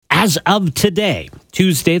As of today,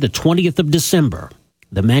 Tuesday, the 20th of December,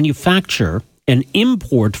 the manufacture and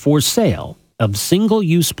import for sale of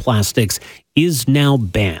single-use plastics is now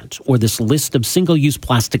banned, or this list of single-use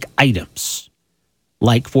plastic items,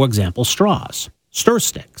 like, for example, straws, stir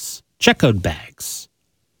sticks, checkout bags,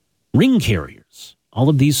 ring carriers. All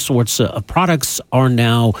of these sorts of products are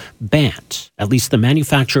now banned. At least the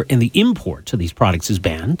manufacture and the import to these products is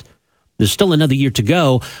banned. There's still another year to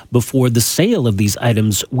go before the sale of these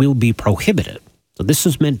items will be prohibited. So this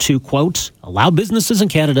is meant to, quote, allow businesses in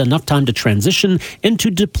Canada enough time to transition and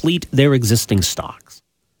to deplete their existing stocks.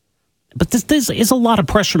 But this is a lot of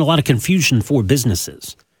pressure and a lot of confusion for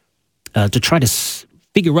businesses to try to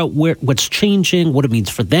figure out what's changing, what it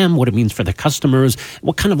means for them, what it means for the customers,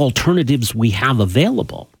 what kind of alternatives we have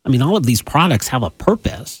available. I mean, all of these products have a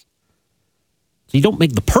purpose. So you don't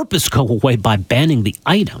make the purpose go away by banning the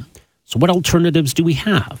item. So what alternatives do we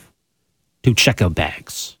have to checkout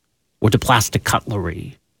bags or to plastic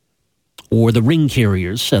cutlery or the ring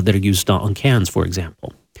carriers that are used on cans, for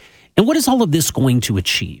example? And what is all of this going to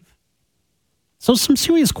achieve? So some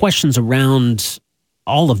serious questions around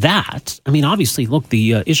all of that. I mean, obviously, look,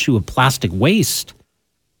 the issue of plastic waste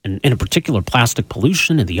and in particular plastic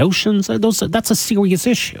pollution in the oceans, that's a serious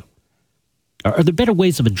issue. Are there better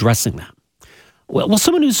ways of addressing that? Well,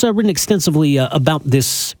 someone who's written extensively about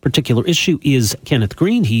this particular issue is Kenneth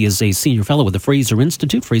Green. He is a senior fellow with the Fraser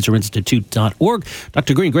Institute, fraserinstitute.org.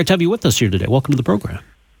 Dr. Green, great to have you with us here today. Welcome to the program.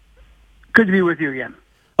 Good to be with you again.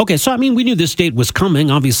 Okay, so, I mean, we knew this date was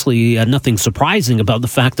coming. Obviously, nothing surprising about the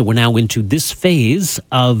fact that we're now into this phase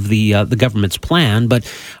of the government's plan. But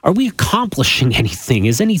are we accomplishing anything?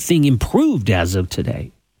 Is anything improved as of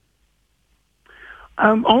today?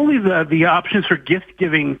 Only the options for gift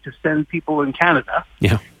giving to send people in Canada.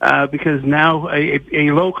 Yeah. Because now a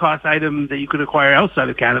low-cost item that you could acquire outside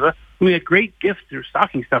of Canada, we had great gifts or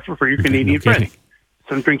stocking stuffer for your Canadian friends.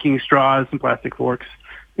 Some drinking straws, some plastic forks,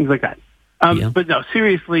 things like that. But no,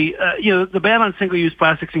 seriously, the ban on single-use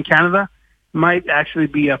plastics in Canada might actually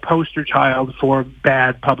be a poster child for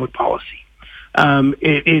bad public policy.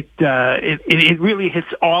 It really hits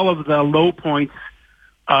all of the low points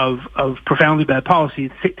of profoundly bad policy.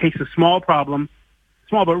 It takes a small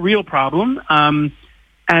but real problem, and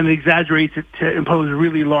exaggerates it to impose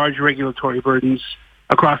really large regulatory burdens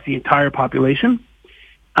across the entire population.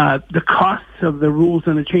 The costs of the rules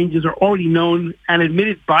and the changes are already known and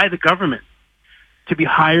admitted by the government to be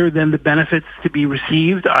higher than the benefits to be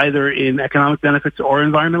received, either in economic benefits or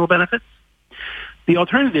environmental benefits. The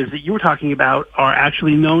alternatives that you were talking about are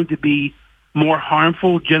actually known to be more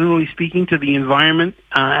harmful, generally speaking, to the environment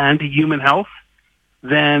and to human health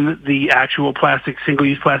than the actual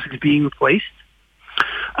single-use plastics being replaced.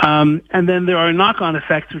 And then there are knock-on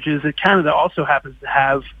effects, which is that Canada also happens to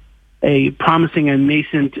have a promising and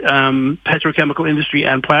nascent petrochemical industry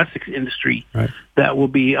and plastics industry that will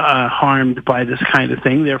be harmed by this kind of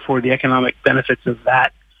thing. Therefore, the economic benefits of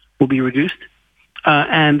that will be reduced.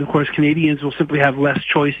 And, of course, Canadians will simply have less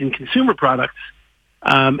choice in consumer products,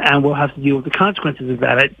 and we'll have to deal with the consequences of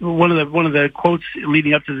that. One of the quotes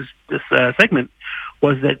leading up to this segment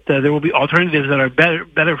was that there will be alternatives that are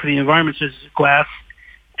better for the environment, such as glass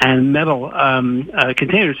and metal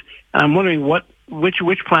containers. And I'm wondering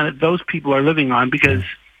which planet those people are living on, because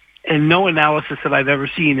in no analysis that I've ever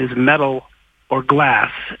seen is metal or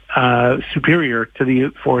glass superior to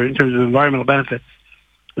in terms of environmental benefits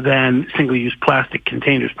than single-use plastic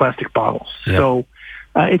containers, plastic bottles. Yep. So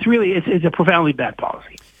it's a profoundly bad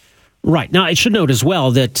policy. Right. Now, I should note as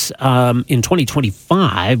well that in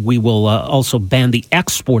 2025, we will also ban the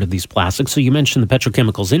export of these plastics. So you mentioned the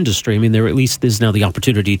petrochemicals industry. I mean, there at least is now the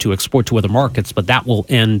opportunity to export to other markets, but that will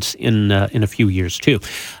end in a few years, too.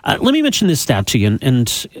 Let me mention this stat to you, and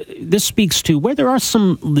this speaks to where there are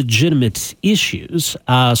some legitimate issues.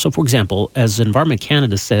 So, for example, as Environment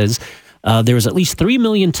Canada says, there is at least 3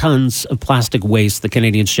 million tons of plastic waste that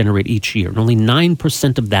Canadians generate each year, and only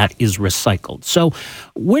 9% of that is recycled. So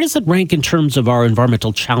where does it rank in terms of our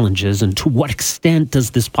environmental challenges, and to what extent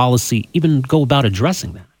does this policy even go about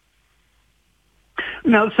addressing that?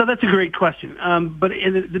 No, so that's a great question. But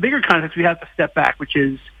in the bigger context, we have to step back, which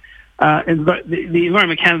is the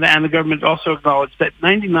Environment Canada and the government also acknowledge that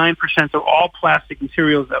 99% of all plastic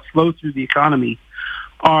materials that flow through the economy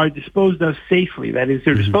are disposed of safely. That is,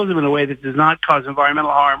 they're disposed of in a way that does not cause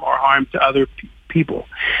environmental harm or harm to other people.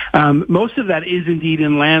 Most of that is indeed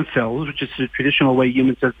in landfills, which is the traditional way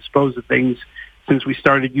humans have disposed of things since we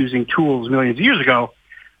started using tools millions of years ago.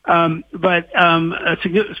 But a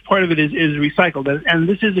significant part of it is recycled. And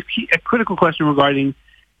this is a critical question regarding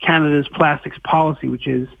Canada's plastics policy, which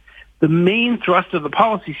is the main thrust of the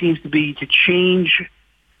policy seems to be to change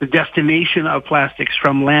the destination of plastics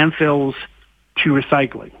from landfills to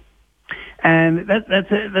recycling. And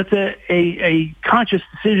that's a conscious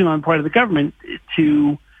decision on the part of the government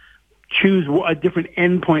to choose a different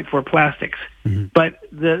endpoint for plastics. Mm-hmm. But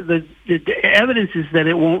the evidence is that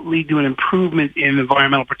it won't lead to an improvement in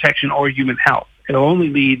environmental protection or human health. It'll only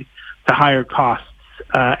lead to higher costs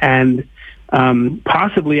and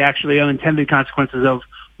possibly actually unintended consequences of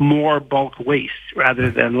more bulk waste rather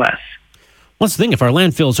than less. What's the thing? If our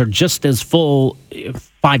landfills are just as full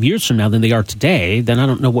 5 years from now than they are today, then I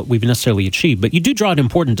don't know what we've necessarily achieved. But you do draw an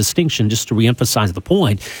important distinction, just to reemphasize the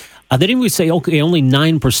point. They didn't even say, okay, only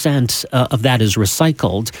 9% of that is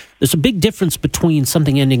recycled. There's a big difference between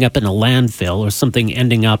something ending up in a landfill or something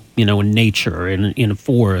ending up, in nature, in a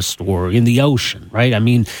forest or in the ocean, right? I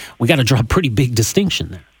mean, we got to draw a pretty big distinction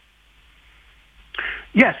there.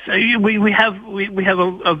 Yes, we have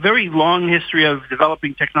a very long history of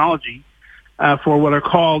developing technology for what are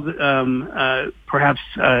called perhaps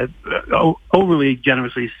overly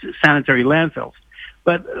generously sanitary landfills.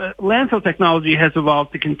 But landfill technology has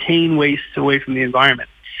evolved to contain waste away from the environment.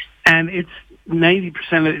 And it's 90%,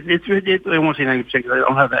 I won't say 90% because I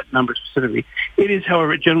don't have that number specifically. It is,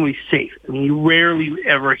 however, generally safe. I mean, you rarely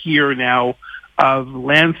ever hear now of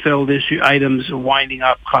landfill items winding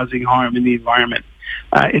up causing harm in the environment.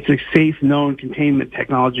 It's a safe, known containment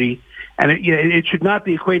technology. And it should not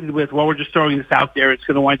be equated with, well, we're just throwing this out there. It's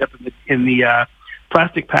going to wind up in the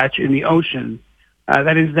plastic patch in the ocean.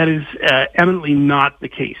 That is eminently not the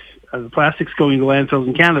case. The plastics going to landfills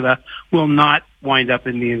in Canada will not wind up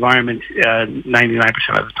in the environment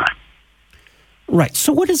 99% of the time. Right.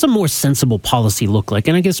 So what does a more sensible policy look like?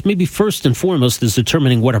 And I guess maybe first and foremost is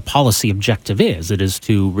determining what our policy objective is. It is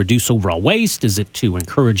to reduce overall waste? Is it to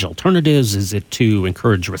encourage alternatives? Is it to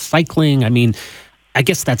encourage recycling? I mean, I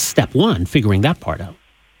guess that's step one, figuring that part out.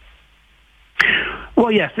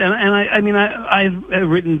 Well, yes, and I've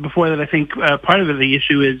written before that I think part of the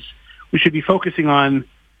issue is we should be focusing on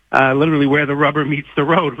literally where the rubber meets the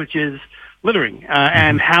road, which is littering,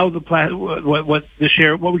 and how what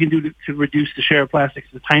we can do to reduce the share of plastics,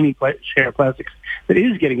 the tiny share of plastics that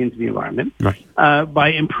is getting into the environment, right,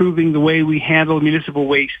 by improving the way we handle municipal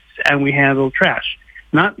wastes and we handle trash.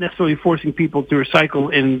 Not necessarily forcing people to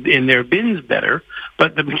recycle in their bins better,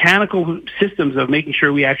 but the mechanical systems of making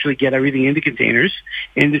sure we actually get everything into containers,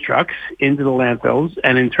 into trucks, into the landfills,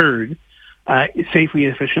 and interred safely,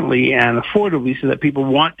 efficiently, and affordably so that people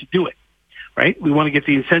want to do it, right? We want to get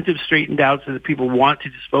the incentives straightened out so that people want to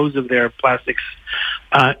dispose of their plastics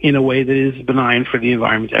in a way that is benign for the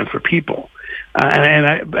environment and for people.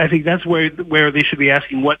 And I think that's where they should be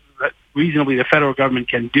asking what reasonably the federal government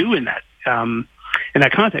can do in that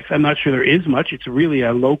context. I'm not sure there is much. It's really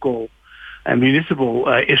a local and municipal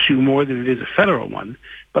issue more than it is a federal one.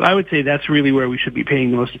 But I would say that's really where we should be paying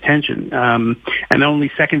the most attention. And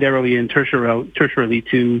only secondarily and tertiarily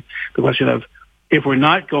to the question of if we're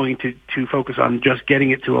not going to focus on just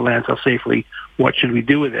getting it to a landfill safely, what should we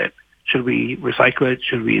do with it? Should we recycle it?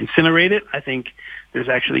 Should we incinerate it? I think there's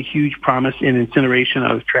actually huge promise in incineration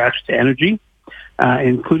of trash to energy,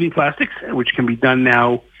 including plastics, which can be done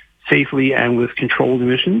now safely and with controlled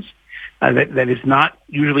emissions. That is not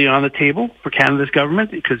usually on the table for Canada's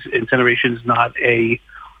government because incineration is not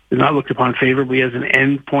looked upon favorably as an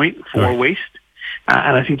end point for waste.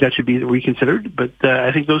 And I think that should be reconsidered. But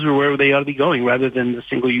I think those are where they ought to be going rather than the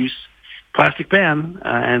single-use plastic ban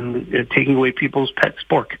and taking away people's pet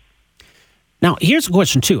spork. Now, here's a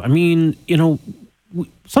question, too. I mean,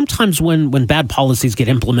 sometimes when bad policies get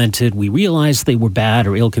implemented, we realize they were bad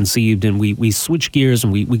or ill-conceived, and we switch gears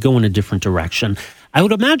and we go in a different direction. I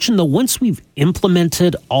would imagine, though, once we've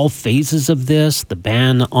implemented all phases of this, the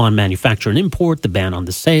ban on manufacture and import, the ban on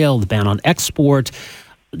the sale, the ban on export,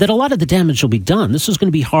 that a lot of the damage will be done. This is going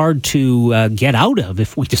to be hard to get out of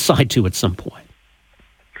if we decide to at some point.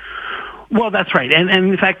 Well, that's right. And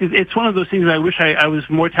in fact, it's one of those things I wish I was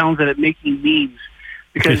more talented at making memes,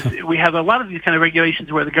 because we have a lot of these kind of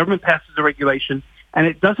regulations where the government passes a regulation and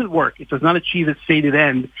it doesn't work. It does not achieve its stated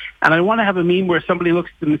end. And I want to have a meme where somebody looks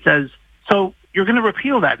at them and says, so you're going to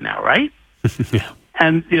repeal that now, right? Yeah.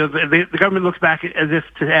 And the government looks back as if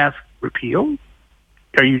to ask, repeal?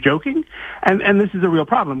 Are you joking? And this is a real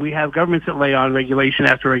problem. We have governments that lay on regulation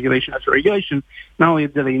after regulation after regulation. Not only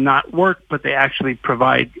do they not work, but they actually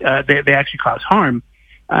provide, they actually cause harm,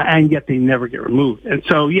 and yet they never get removed. And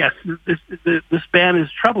so, yes, this ban is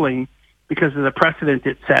troubling because of the precedent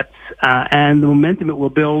it sets and the momentum it will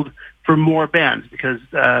build for more bans, because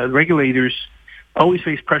regulators always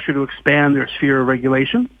face pressure to expand their sphere of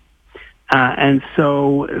regulation. And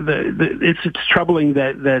so it's troubling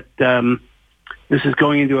that this is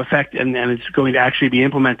going into effect and it's going to actually be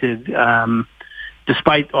implemented,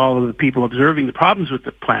 despite all of the people observing the problems with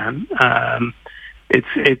the plan.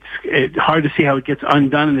 It's hard to see how it gets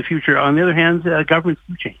undone in the future. On the other hand, governments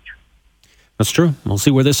do change. That's true. We'll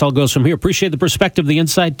see where this all goes from here. Appreciate the perspective, the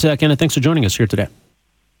insight. Kenneth, thanks for joining us here today.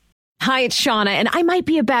 Hi, it's Shauna, and I might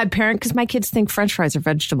be a bad parent because my kids think French fries are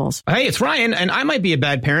vegetables. Hey, it's Ryan, and I might be a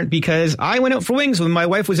bad parent because I went out for wings when my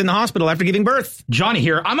wife was in the hospital after giving birth. Johnny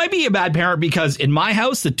here. I might be a bad parent because in my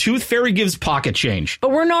house, the tooth fairy gives pocket change. But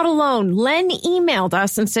we're not alone. Len emailed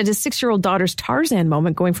us and said his 6-year-old daughter's Tarzan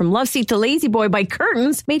moment going from love seat to lazy boy by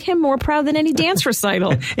curtains made him more proud than any dance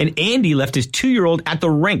recital. And Andy left his 2-year-old at the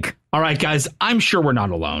rink. All right, guys, I'm sure we're not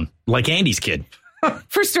alone. Like Andy's kid.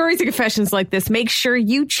 For stories and confessions like this, make sure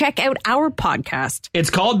you check out our podcast.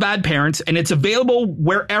 It's called Bad Parents, and it's available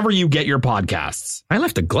wherever you get your podcasts. I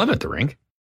left a glove at the rink.